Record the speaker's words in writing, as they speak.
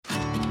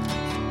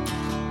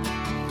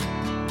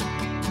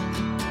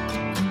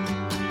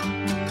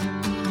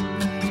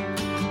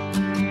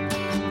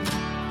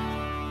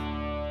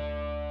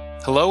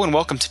Hello and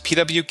welcome to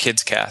PW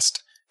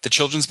KidsCast, the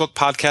children's book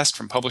podcast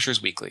from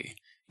Publishers Weekly.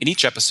 In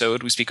each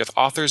episode, we speak with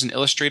authors and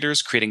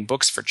illustrators creating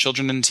books for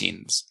children and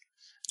teens.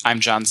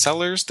 I'm John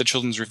Sellers, the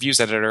children's reviews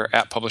editor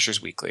at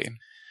Publishers Weekly.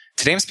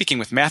 Today I'm speaking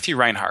with Matthew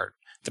Reinhart,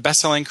 the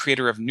best-selling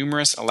creator of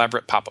numerous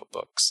elaborate pop-up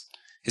books.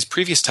 His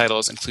previous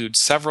titles include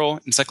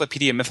several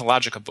Encyclopedia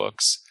Mythologica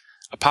books,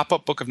 a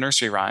pop-up book of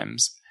nursery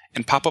rhymes,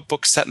 and pop-up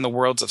books set in the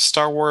worlds of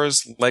Star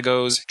Wars,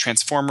 Legos,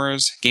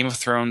 Transformers, Game of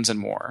Thrones, and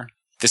more.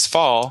 This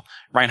fall,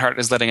 Reinhart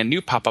is letting a new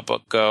pop-up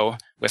book go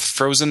with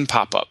Frozen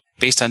Pop-Up,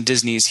 based on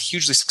Disney's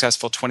hugely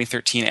successful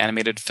 2013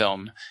 animated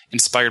film,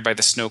 inspired by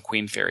the Snow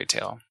Queen fairy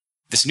tale.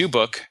 This new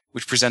book,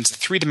 which presents a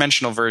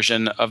three-dimensional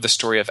version of the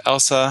story of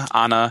Elsa,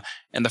 Anna,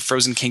 and the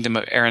frozen kingdom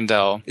of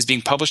Arendelle, is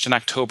being published in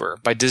October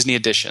by Disney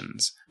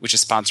Editions, which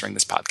is sponsoring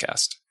this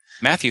podcast.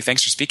 Matthew,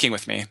 thanks for speaking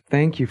with me.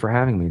 Thank you for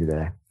having me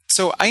today.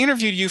 So I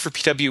interviewed you for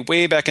PW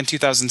way back in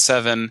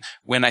 2007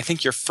 when I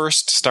think your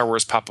first Star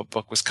Wars pop-up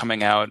book was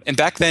coming out. And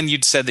back then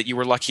you'd said that you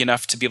were lucky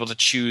enough to be able to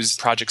choose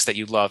projects that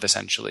you love,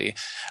 essentially.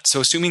 So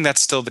assuming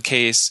that's still the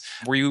case,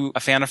 were you a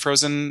fan of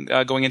Frozen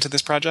going into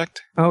this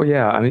project? Oh,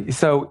 yeah. I mean,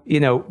 so,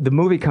 the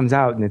movie comes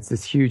out and it's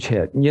this huge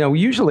hit.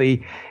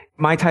 Usually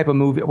my type of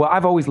movie, well,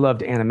 I've always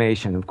loved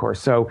animation, of course.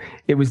 So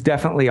it was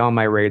definitely on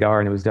my radar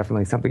and it was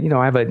definitely something,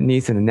 I have a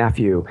niece and a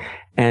nephew.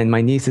 And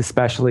my niece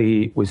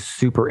especially was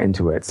super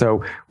into it.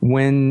 So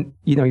when,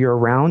 you're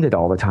around it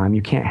all the time,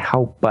 you can't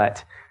help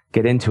but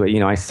get into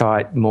it. I saw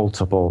it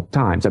multiple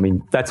times. I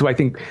mean, that's what I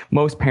think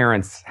most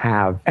parents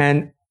have.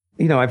 And,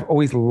 I've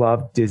always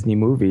loved Disney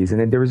movies.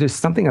 And there was just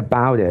something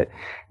about it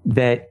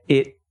that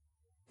it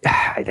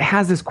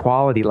has this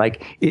quality,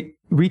 like it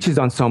reaches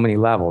on so many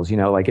levels,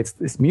 like it's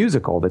this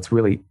musical that's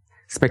really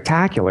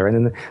spectacular.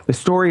 And then the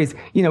story is,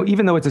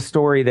 even though it's a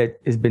story that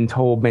has been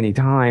told many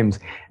times,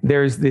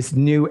 there's this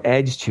new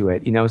edge to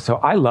it, so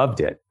I loved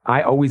it.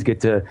 I always get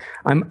to,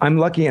 I'm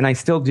lucky and I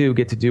still do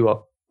get to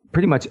do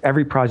pretty much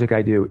every project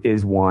I do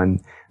is one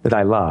that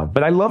I love,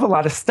 but I love a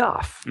lot of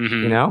stuff,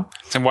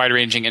 Some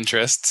wide-ranging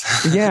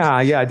interests.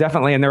 Yeah,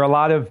 definitely. And there are a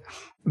lot of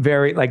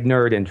very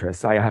nerd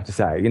interests, I have to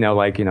say,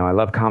 I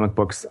love comic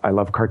books. I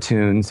love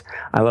cartoons.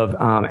 I love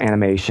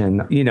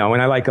animation,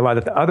 and I like a lot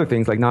of the other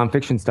things like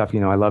nonfiction stuff.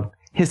 I love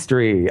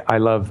history. I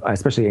love,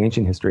 especially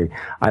ancient history.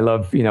 I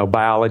love,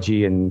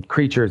 biology and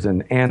creatures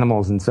and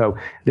animals. And so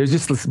there's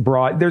just this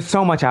there's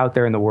so much out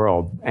there in the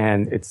world,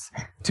 and it's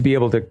to be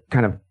able to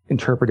kind of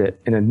interpret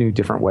it in a new,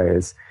 different way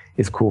is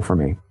cool for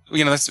me.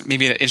 That's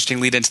maybe an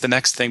interesting lead into the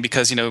next thing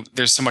because,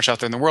 there's so much out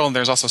there in the world and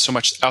there's also so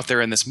much out there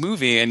in this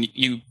movie. And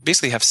you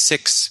basically have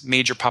 6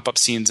 major pop-up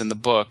scenes in the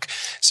book.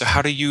 So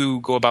how do you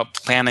go about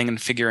planning and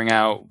figuring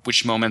out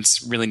which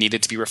moments really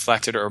needed to be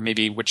reflected or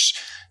maybe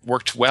which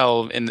worked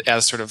well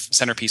as sort of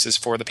centerpieces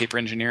for the paper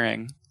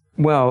engineering?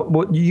 Well,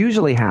 what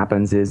usually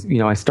happens is,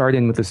 I start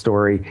in with the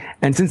story.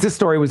 And since this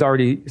story was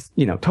already,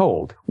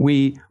 told,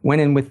 we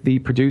went in with the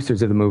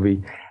producers of the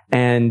movie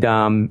and,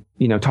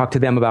 talk to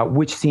them about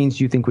which scenes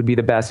you think would be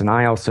the best. And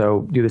I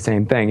also do the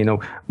same thing.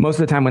 Most of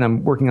the time when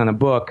I'm working on a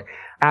book,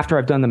 after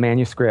I've done the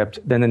manuscript,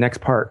 then the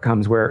next part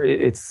comes where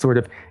it's sort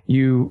of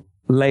you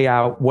lay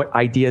out what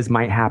ideas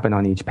might happen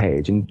on each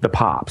page and the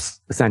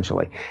pops,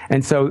 essentially.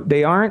 And so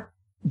they aren't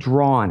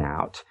drawn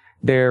out.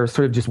 They're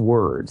sort of just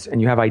words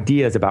and you have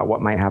ideas about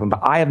what might happen, but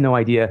I have no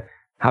idea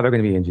how they're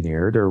going to be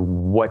engineered or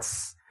what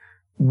it's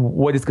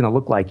going to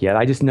look like yet.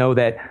 I just know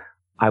that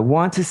I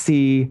want to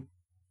see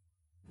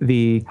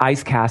the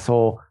ice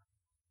castle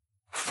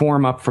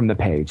form up from the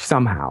page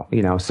somehow,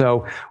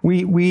 So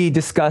we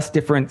discuss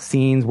different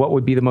scenes, what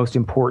would be the most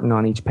important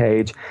on each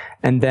page.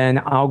 And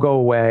then I'll go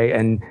away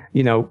and,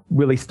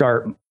 really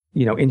start,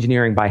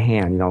 engineering by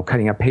hand,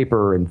 cutting up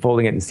paper and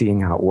folding it and seeing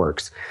how it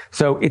works.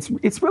 So it's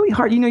really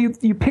hard.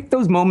 You pick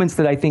those moments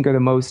that I think are the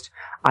most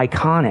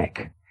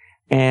iconic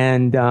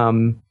and,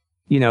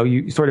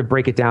 you sort of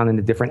break it down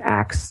into different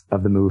acts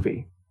of the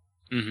movie.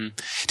 Mm-hmm.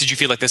 Did you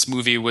feel like this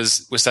movie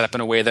was set up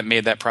in a way that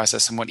made that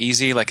process somewhat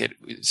easy? Like it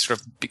sort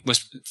of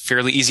was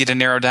fairly easy to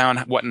narrow down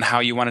what and how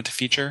you wanted to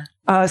feature?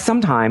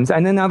 Sometimes.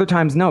 And then other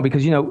times, no,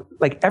 because,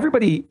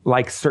 everybody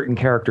likes certain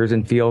characters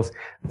and feels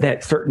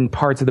that certain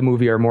parts of the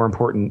movie are more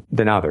important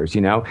than others,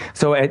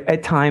 So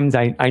at times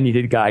I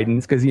needed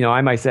guidance because, I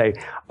might say,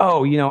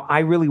 oh, I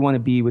really want to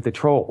be with the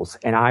trolls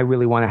and I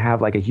really want to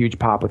have like a huge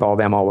pop with all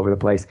them all over the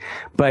place.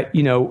 But,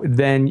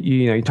 then,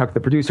 you talk to the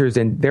producers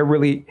and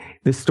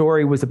the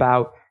story was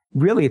about,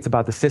 really it's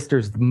about the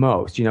sisters the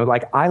most,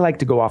 I like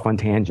to go off on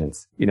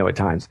tangents, at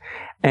times.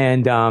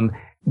 And,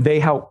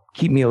 they help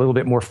keep me a little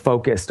bit more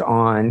focused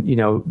on,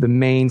 the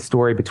main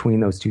story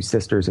between those two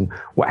sisters and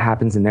what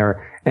happens in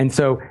there. And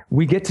so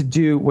we get to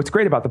do, what's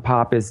great about the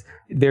pop is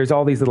there's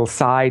all these little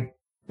side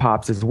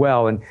pops as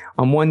well. And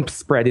on one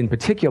spread in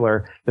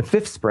particular, the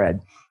 5th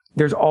spread,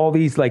 there's all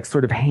these like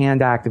sort of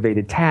hand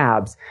activated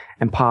tabs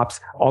and pops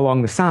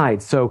along the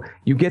sides. So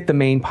you get the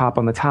main pop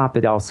on the top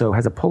that also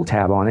has a pull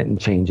tab on it and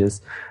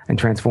changes and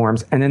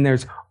transforms. And then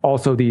there's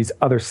also these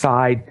other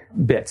side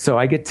bits. So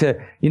I get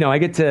to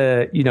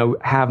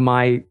have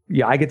my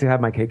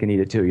cake and eat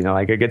it too.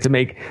 Like I get to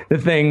make the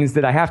things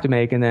that I have to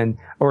make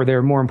or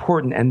they're more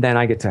important. And then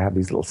I get to have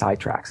these little side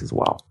tracks as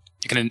well.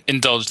 You can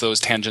indulge those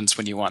tangents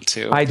when you want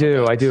to. I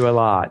do a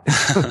lot.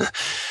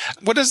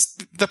 What is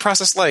the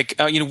process like?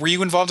 Were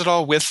you involved at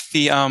all with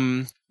the,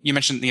 you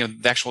mentioned, the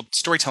actual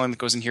storytelling that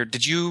goes in here.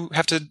 Did you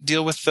have to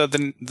deal with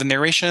the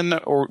narration,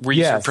 or were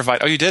you Yes.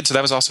 Oh, you did. So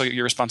that was also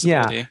your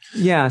responsibility.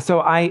 Yeah. So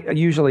I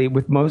usually,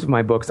 with most of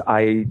my books,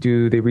 I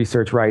do the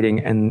research writing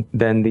and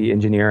then the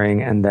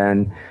engineering and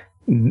then,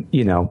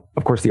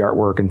 of course, the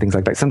artwork and things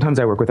like that. Sometimes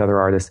I work with other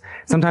artists.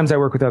 Sometimes I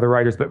work with other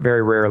writers, but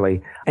very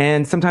rarely.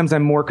 And sometimes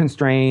I'm more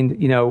constrained,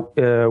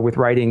 with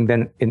writing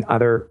than in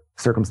other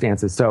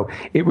circumstances. So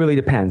it really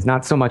depends.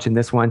 Not so much in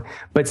this one,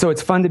 but so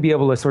it's fun to be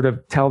able to sort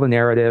of tell the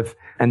narrative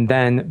and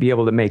then be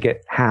able to make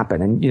it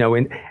happen.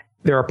 And,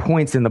 there are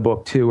points in the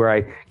book too where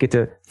I get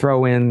to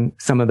throw in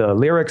some of the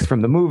lyrics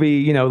from the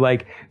movie,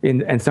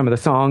 and some of the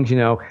songs,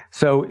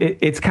 So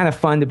it's kind of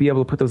fun to be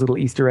able to put those little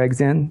Easter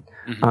eggs in,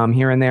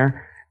 here and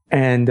there.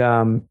 And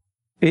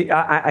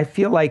I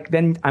feel like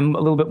then I'm a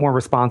little bit more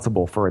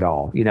responsible for it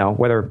all,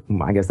 whether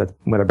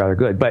bad or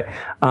good. But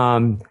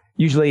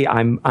usually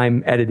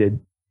I'm edited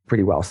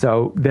pretty well.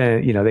 So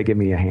then, they give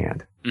me a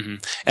hand. Mm-hmm.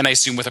 And I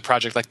assume with a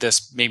project like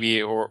this,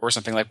 maybe, or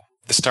something like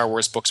the Star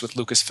Wars books with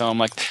Lucasfilm,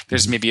 like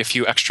there's maybe a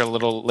few extra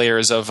little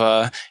layers of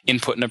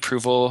input and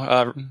approval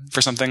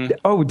for something.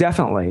 Oh,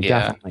 definitely.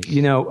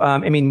 Definitely.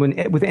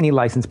 With any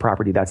licensed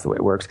property, that's the way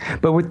it works.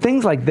 But with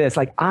things like this,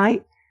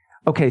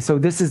 so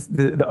this is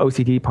the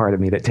OCD part of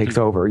me that takes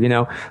over,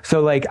 So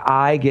like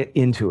I get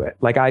into it.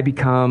 Like I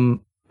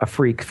become a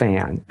freak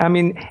fan.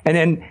 And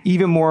then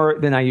even more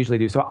than I usually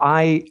do. So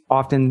I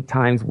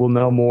oftentimes will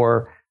know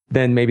more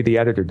than maybe the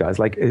editor does.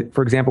 Like,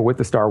 for example, with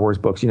the Star Wars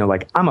books,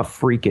 I'm a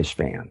freakish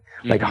fan,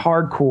 like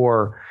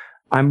hardcore.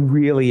 I'm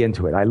really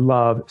into it. I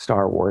love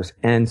Star Wars.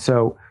 And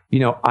so,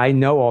 I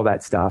know all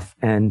that stuff.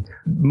 And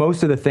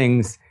most of the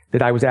things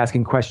that I was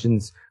asking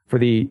questions for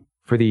the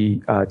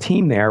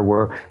team there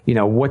were,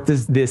 what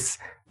does this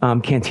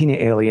Cantina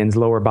alien's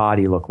lower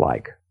body look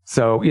like?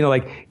 So,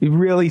 like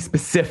really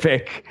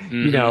specific,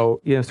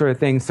 sort of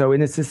thing. So,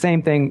 and it's the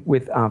same thing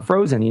with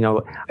Frozen.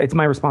 It's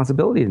my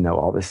responsibility to know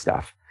all this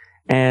stuff.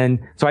 And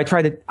so I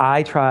try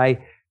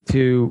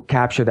to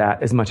capture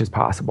that as much as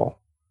possible.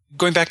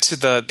 Going back to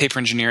the paper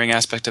engineering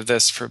aspect of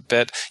this for a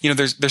bit,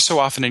 there's so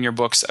often in your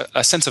books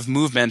a sense of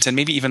movement and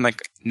maybe even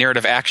like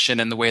narrative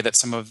action in the way that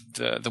some of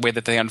the way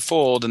that they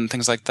unfold and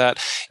things like that.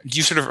 Do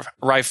you sort of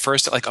arrive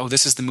first at like, oh,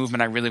 this is the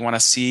movement I really want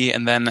to see,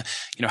 and then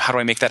how do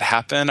I make that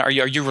happen? Are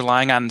you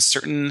relying on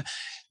certain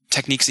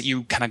techniques that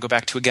you kind of go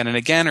back to again and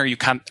again, or are you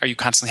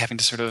constantly having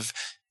to sort of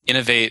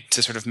innovate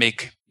to sort of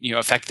make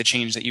affect the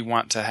change that you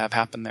want to have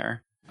happen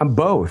there?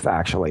 Both,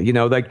 actually.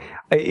 Like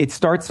it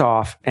starts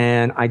off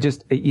and I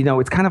just,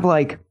 it's kind of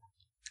like,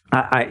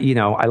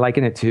 I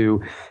liken it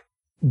to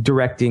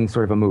directing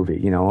sort of a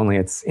movie, only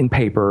it's in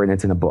paper and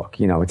it's in a book,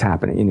 it's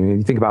happening.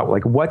 You think about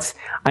like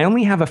I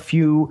only have a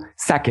few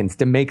seconds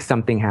to make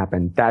something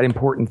happen, that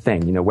important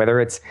thing, whether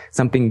it's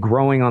something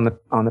growing on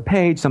the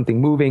page,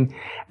 something moving.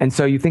 And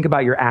so you think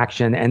about your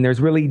action and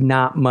there's really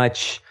not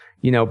much,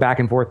 back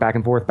and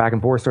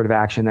forth sort of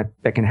action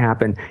that can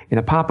happen in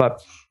a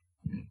pop-up.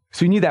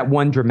 So you need that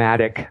one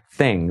dramatic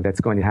thing that's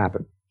going to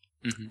happen.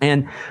 Mm-hmm.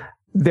 And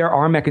there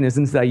are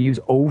mechanisms that I use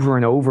over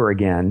and over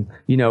again,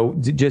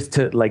 just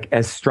to like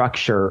as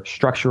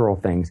structural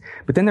things.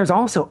 But then there's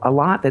also a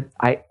lot that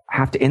I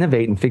have to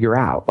innovate and figure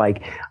out.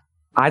 Like,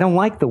 I don't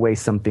like the way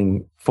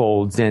something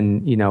folds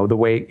and, the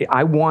way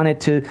I want it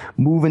to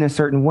move in a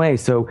certain way.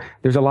 So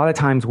there's a lot of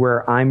times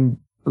where I'm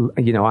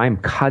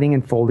cutting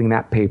and folding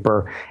that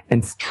paper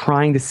and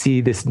trying to see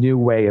this new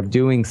way of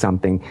doing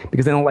something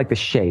because I don't like the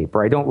shape,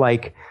 or I don't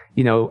like,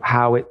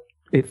 how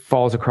it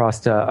falls across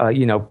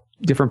to,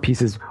 different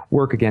pieces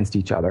work against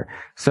each other.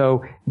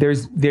 So there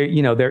is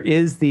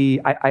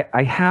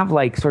I have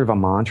like sort of a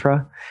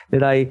mantra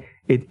that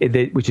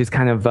which is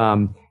kind of,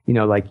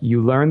 like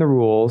you learn the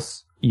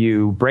rules,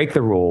 you break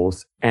the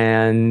rules,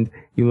 and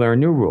you learn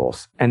new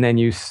rules, and then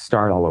you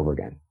start all over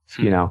again,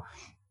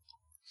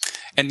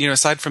 And,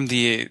 aside from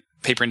the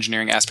paper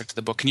engineering aspect of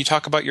the book, can you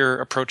talk about your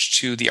approach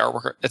to the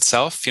artwork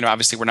itself?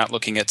 Obviously we're not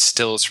looking at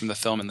stills from the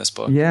film in this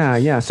book.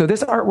 Yeah. So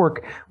this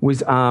artwork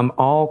was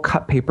all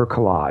cut paper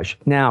collage.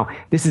 Now,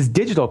 this is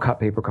digital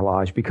cut paper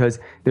collage because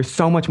there's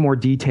so much more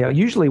detail.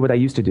 Usually what I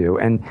used to do,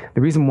 and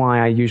the reason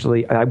why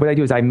what I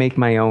do is I make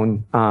my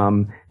own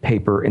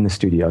paper in the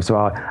studio. So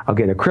I'll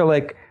get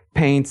acrylic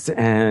paints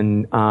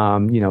and,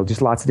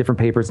 just lots of different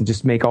papers and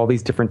just make all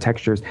these different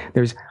textures.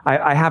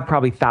 I have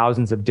probably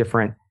thousands of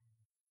different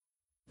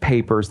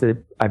papers that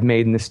I've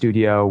made in the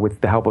studio with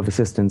the help of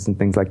assistants and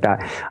things like that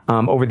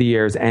over the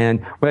years.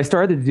 And what I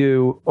started to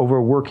do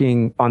over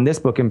working on this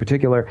book in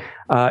particular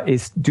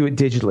is do it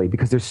digitally,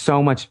 because there's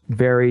so much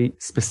very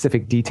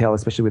specific detail,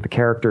 especially with the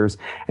characters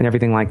and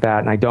everything like that.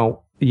 And I don't,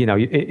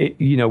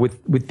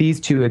 with these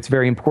two, it's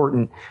very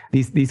important.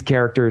 These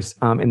characters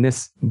in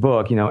this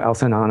book,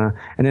 Elsa and Anna,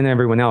 and then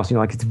everyone else,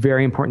 it's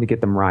very important to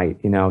get them right,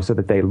 so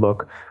that they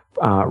look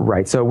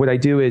right. So what I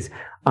do is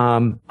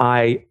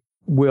I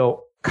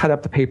will cut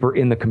up the paper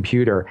in the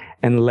computer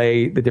and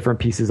lay the different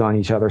pieces on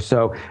each other.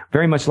 So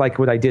very much like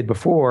what I did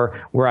before,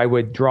 where I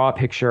would draw a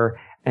picture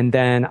and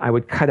then I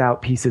would cut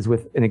out pieces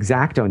with an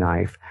X-Acto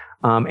knife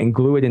and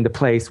glue it into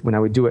place when I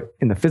would do it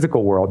in the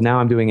physical world. Now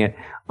I'm doing it,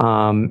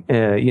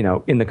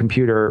 in the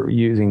computer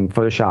using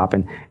Photoshop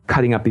and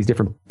cutting up these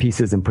different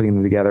pieces and putting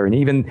them together. And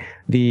even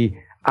the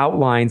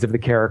outlines of the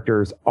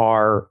characters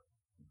are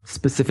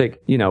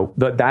specific,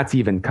 that's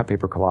even cut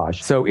paper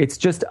collage. So it's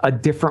just a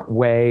different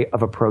way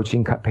of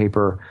approaching cut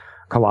paper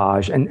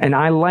collage. And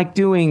I like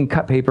doing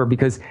cut paper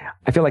because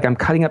I feel like I'm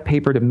cutting up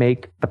paper to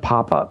make the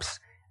pop-ups.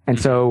 And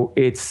so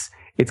it's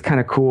kind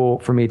of cool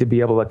for me to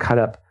be able to cut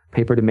up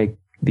paper to make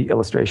the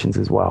illustrations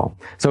as well.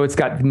 So it's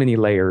got many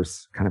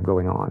layers kind of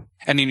going on.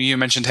 And you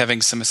mentioned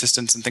having some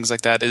assistants and things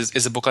like that.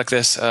 Is a book like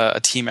this a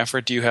team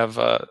effort? Do you have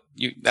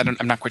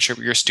I'm not quite sure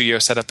what your studio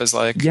setup is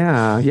like.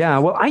 Yeah.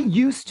 Well, I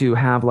used to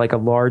have like a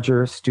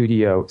larger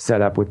studio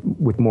setup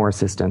with more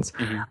assistants,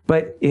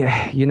 but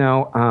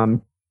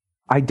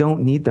I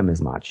don't need them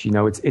as much.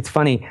 It's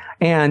funny.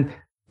 And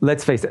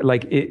let's face it,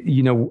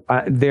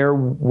 there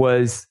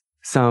was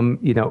some,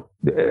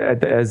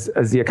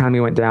 as the economy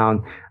went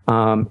down,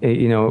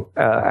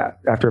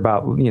 after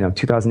about,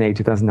 2008,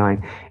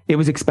 2009, it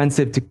was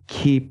expensive to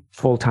keep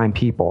full-time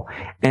people.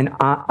 And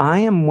I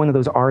am one of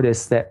those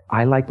artists that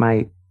I like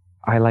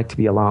to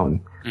be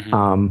alone.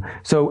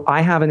 So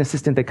I have an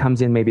assistant that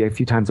comes in maybe a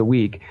few times a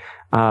week,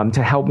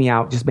 to help me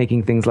out, just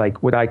making things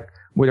like what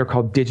are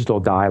called digital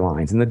die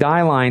lines. And the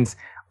die lines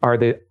are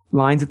the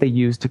lines that they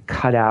use to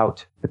cut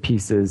out the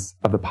pieces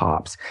of the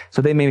pops.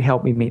 So they may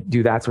help me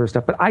do that sort of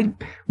stuff. But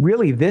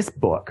this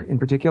book in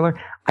particular,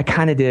 I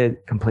kind of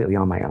did completely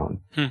on my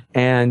own.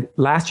 And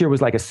last year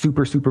was like a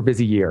super, super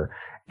busy year.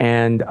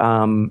 And,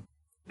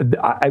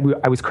 I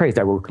was crazed.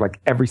 I worked like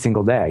every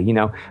single day,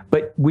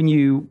 but when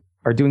you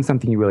are doing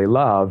something you really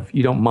love,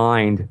 you don't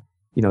mind,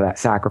 that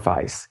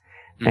sacrifice.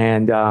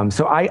 And,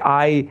 so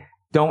I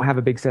don't have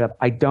a big setup.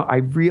 I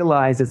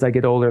realize as I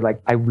get older,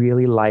 like I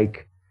really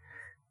like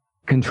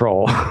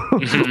control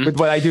with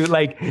what I do.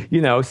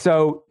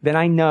 So then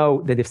I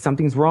know that if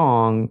something's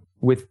wrong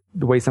with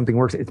the way something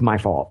works, it's my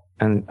fault.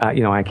 And,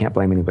 I can't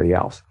blame anybody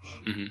else.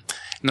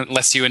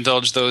 Unless you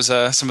indulge those,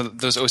 some of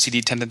those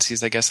OCD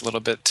tendencies, I guess, a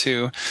little bit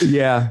too.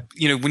 Yeah.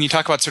 When you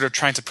talk about sort of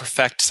trying to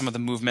perfect some of the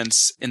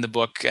movements in the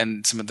book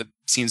and some of the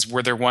scenes,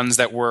 were there ones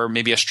that were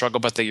maybe a struggle,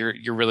 but that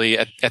you're really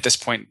at this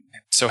point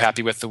so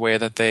happy with the way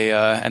that they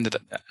ended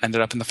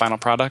up in the final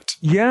product?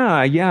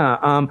 Yeah.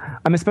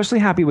 I'm especially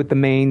happy with the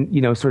main,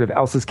 sort of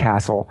Elsa's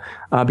castle,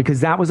 because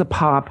that was a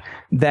pop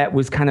that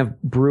was kind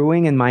of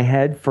brewing in my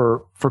head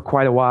for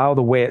quite a while,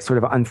 the way it sort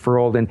of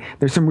unfurled. And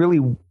there's some really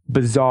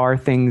bizarre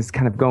things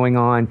kind of going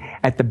on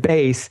at the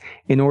base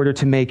in order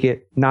to make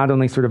it not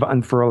only sort of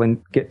unfurl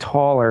and get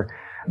taller,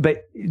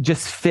 but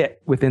just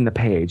fit within the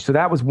page. So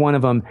that was one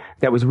of them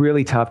that was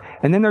really tough.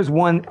 And then there's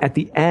one at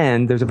the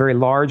end, there's a very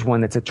large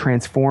one that's a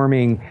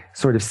transforming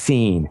sort of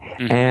scene.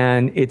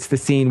 And it's the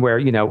scene where,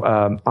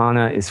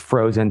 Anna is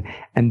frozen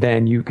and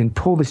then you can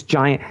pull this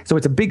giant, so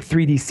it's a big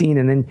 3D scene.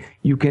 And then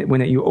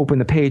you open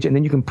the page and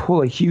then you can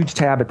pull a huge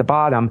tab at the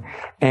bottom.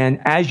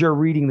 And as you're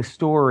reading the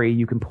story,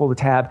 you can pull the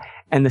tab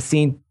and the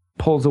scene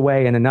pulls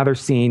away and another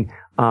scene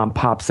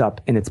pops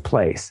up in its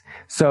place.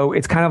 So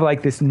it's kind of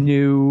like this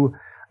new,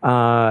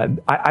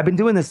 I've been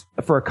doing this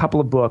for a couple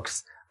of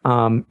books,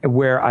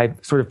 where I've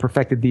sort of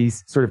perfected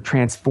these sort of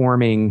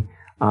transforming,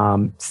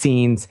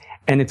 scenes.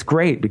 And it's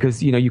great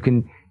because, you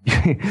can,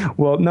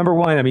 well, number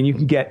one, you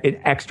can get an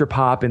extra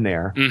pop in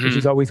there, which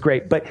is always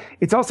great, but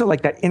it's also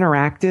like that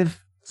interactive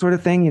sort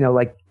of thing,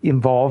 like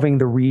involving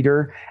the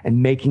reader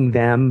and making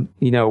them,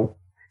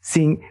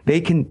 seeing, they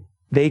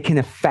can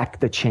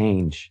affect the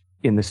change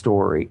in the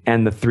story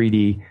and the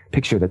 3D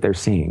picture that they're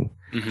seeing.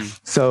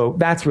 So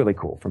that's really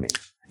cool for me.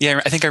 Yeah,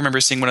 I think I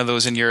remember seeing one of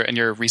those in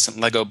your recent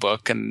Lego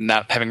book, and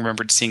not having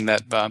remembered seeing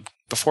that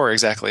before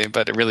exactly.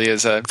 But it really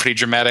is a pretty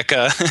dramatic.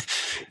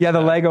 Yeah,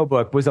 the Lego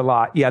book was a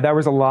lot. Yeah, there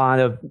was a lot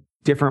of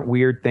different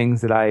weird things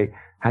that I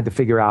had to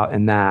figure out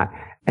in that.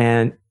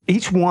 And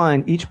each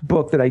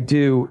book that I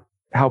do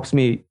helps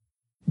me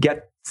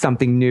get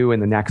something new in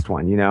the next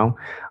one.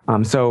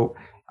 So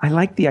I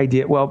like the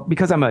idea. Well,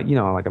 because I'm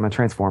a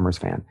Transformers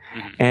fan,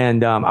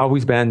 and I've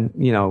always been,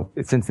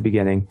 since the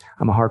beginning.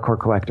 I'm a hardcore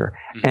collector,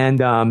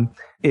 and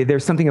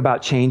there's something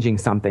about changing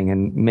something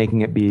and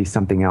making it be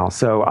something else.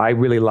 So I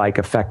really like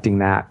affecting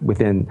that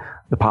within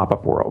the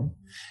pop-up world.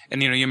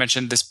 And, you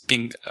mentioned this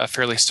being a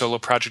fairly solo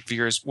project of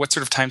yours. What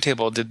sort of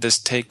timetable did this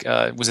take?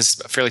 Was this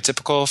fairly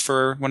typical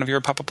for one of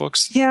your pop-up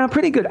books? Yeah,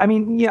 pretty good. I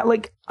mean, yeah,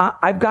 like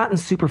I've gotten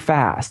super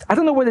fast. I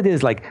don't know what it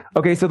is. Like,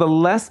 okay, so the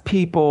less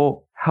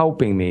people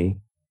helping me,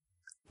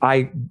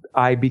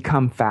 I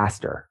become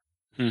faster.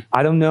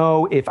 I don't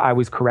know if I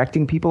was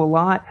correcting people a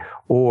lot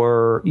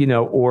or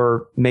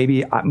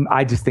maybe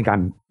I just think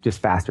I'm just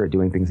faster at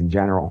doing things in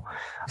general.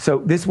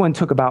 So this one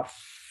took about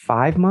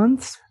 5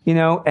 months,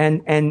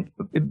 and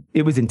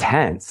it was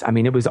intense. I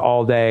mean, it was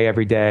all day,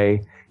 every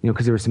day,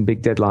 because there were some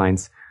big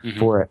deadlines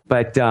for it.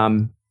 But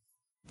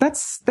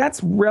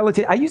that's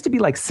relative. I used to be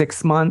like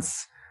 6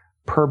 months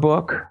per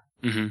book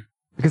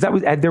because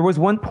there was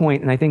one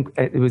point, and I think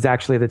it was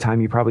actually at the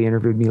time you probably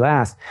interviewed me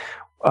last,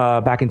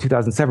 back in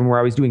 2007, where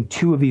I was doing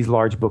 2 of these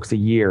large books a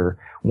year,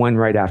 one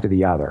right after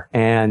the other.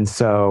 And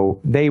so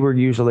they were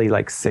usually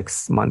like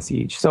 6 months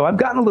each. So I've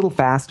gotten a little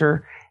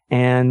faster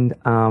and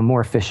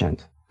more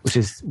efficient, which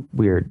is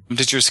weird.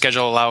 Does your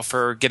schedule allow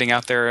for getting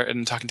out there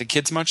and talking to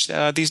kids much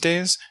these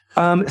days?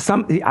 Right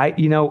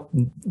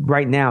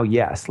now,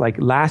 yes. Like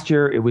last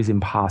year, it was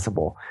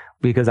impossible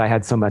because I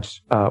had so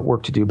much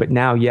work to do. But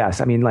now,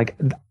 yes. I mean, like,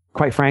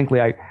 quite frankly,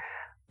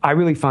 I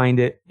really find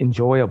it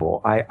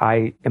enjoyable.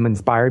 I am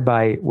inspired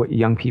by what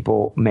young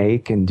people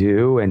make and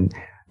do and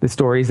the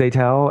stories they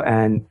tell.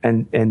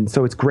 And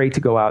so it's great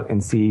to go out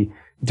and see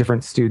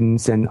different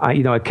students. And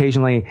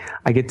occasionally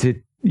I get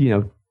to,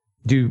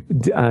 do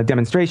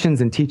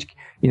demonstrations and teach,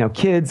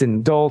 kids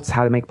and adults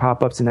how to make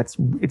pop-ups. And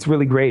it's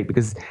really great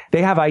because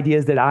they have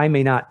ideas that I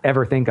may not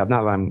ever think of.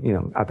 Not that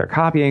I'm, out there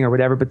copying or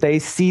whatever, but they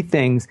see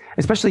things,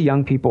 especially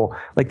young people,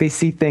 like they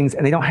see things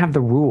and they don't have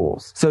the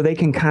rules. So they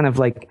can kind of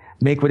like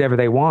make whatever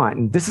they want.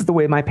 And this is the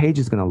way my page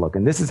is going to look.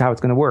 And this is how it's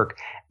going to work.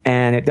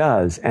 And it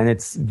does. And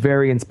it's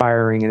very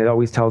inspiring. And it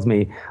always tells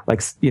me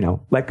like,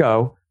 let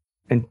go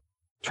and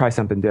try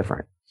something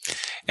different.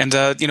 And,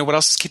 what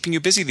else is keeping you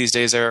busy these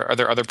days? Are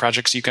there other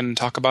projects you can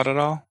talk about at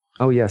all?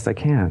 Oh, yes, I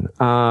can.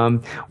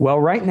 Well,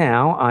 right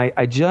now,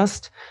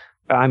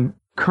 I'm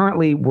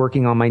currently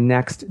working on my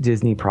next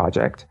Disney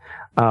project.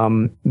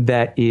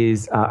 That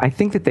is, I'm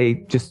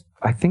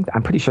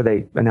pretty sure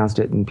they announced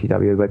it in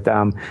PW, but,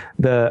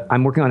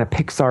 I'm working on a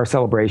Pixar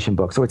celebration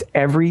book. So it's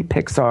every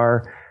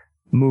Pixar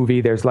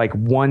movie. There's like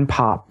one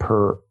pop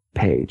per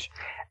page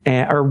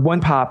or one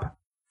pop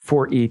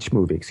for each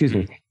movie. Excuse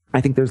me.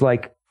 I think there's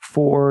like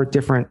 4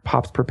 different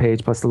pops per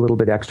page plus a little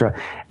bit extra.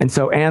 And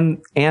so,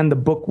 and the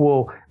book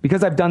will,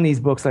 because I've done these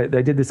books, I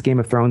did this Game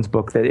of Thrones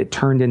book that it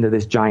turned into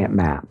this giant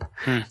map.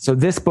 So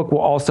this book will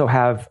also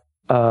have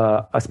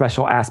a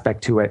special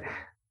aspect to it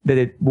that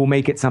it will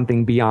make it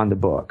something beyond the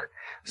book.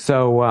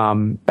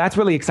 So, that's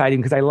really exciting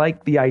because I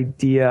like the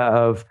idea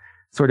of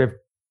sort of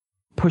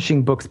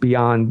pushing books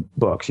beyond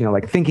books,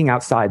 like thinking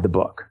outside the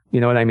book. You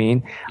know what I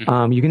mean?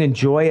 You can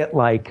enjoy it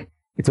like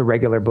it's a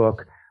regular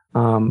book.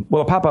 A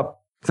pop-up,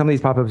 some of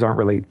these pop-ups aren't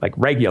really like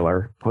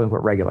regular, quote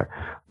unquote regular.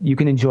 You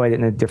can enjoy it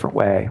in a different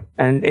way.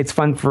 And it's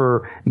fun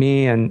for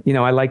me. And,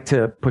 I like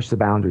to push the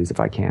boundaries if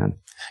I can.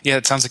 Yeah,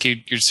 it sounds like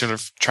you're sort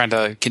of trying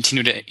to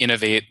continue to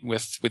innovate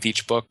with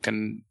each book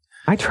and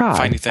I try.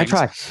 Find new things.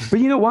 I try.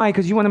 But you know why?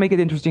 Because you want to make it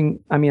interesting.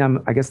 I mean,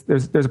 I guess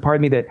there's a part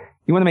of me that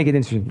you want to make it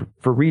interesting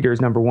for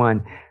readers, number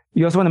one.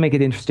 You also want to make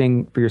it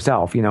interesting for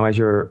yourself, as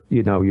you're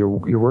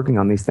working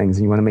on these things,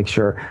 and you want to make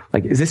sure,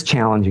 like, is this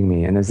challenging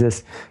me? And is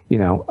this,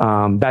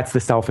 that's the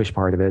selfish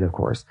part of it, of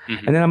course.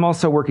 And then I'm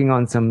also working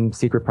on some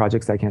secret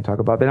projects I can't talk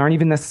about that aren't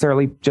even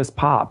necessarily just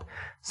pop.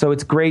 So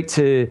it's great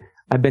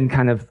I've been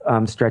kind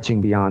of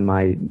stretching beyond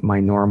my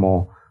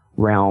normal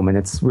realm, and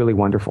it's really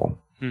wonderful.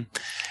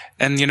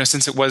 And,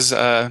 since it was,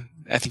 I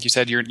think you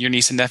said your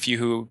niece and nephew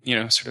who,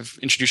 sort of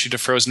introduced you to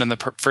Frozen in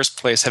the first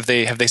place, have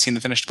they seen the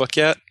finished book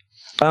yet?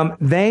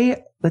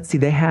 They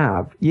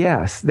have.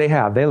 Yes, they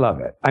have. They love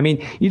it. I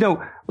mean,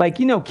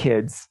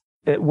 kids,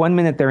 at 1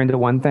 minute they're into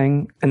one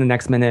thing and the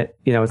next minute,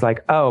 it's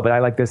like, oh, but I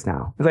like this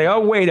now. It's like,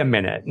 oh, wait a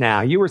minute.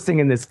 Now you were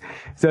singing this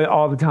so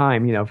all the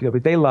time,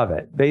 but they love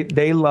it.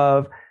 They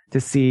love to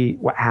see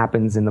what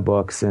happens in the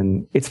books,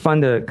 and it's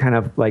fun to kind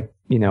of like,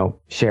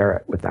 share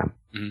it with them.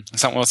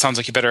 Well, it sounds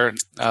like you better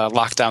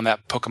lock down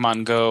that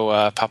Pokemon Go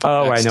pop-up.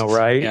 Oh, next. I know,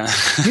 right? Yeah.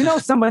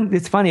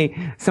 It's funny.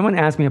 Someone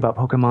asked me about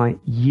Pokemon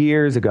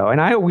years ago, and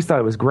I always thought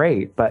it was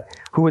great, but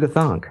who would have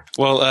thunk?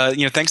 Well,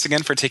 thanks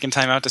again for taking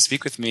time out to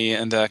speak with me,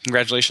 and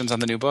congratulations on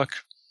the new book.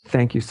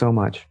 Thank you so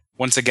much.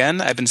 Once again,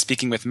 I've been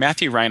speaking with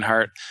Matthew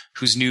Reinhart,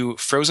 whose new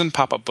Frozen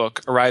pop-up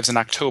book arrives in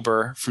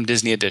October from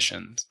Disney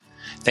Editions.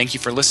 Thank you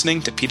for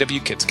listening to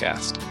PW Kids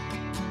Cast.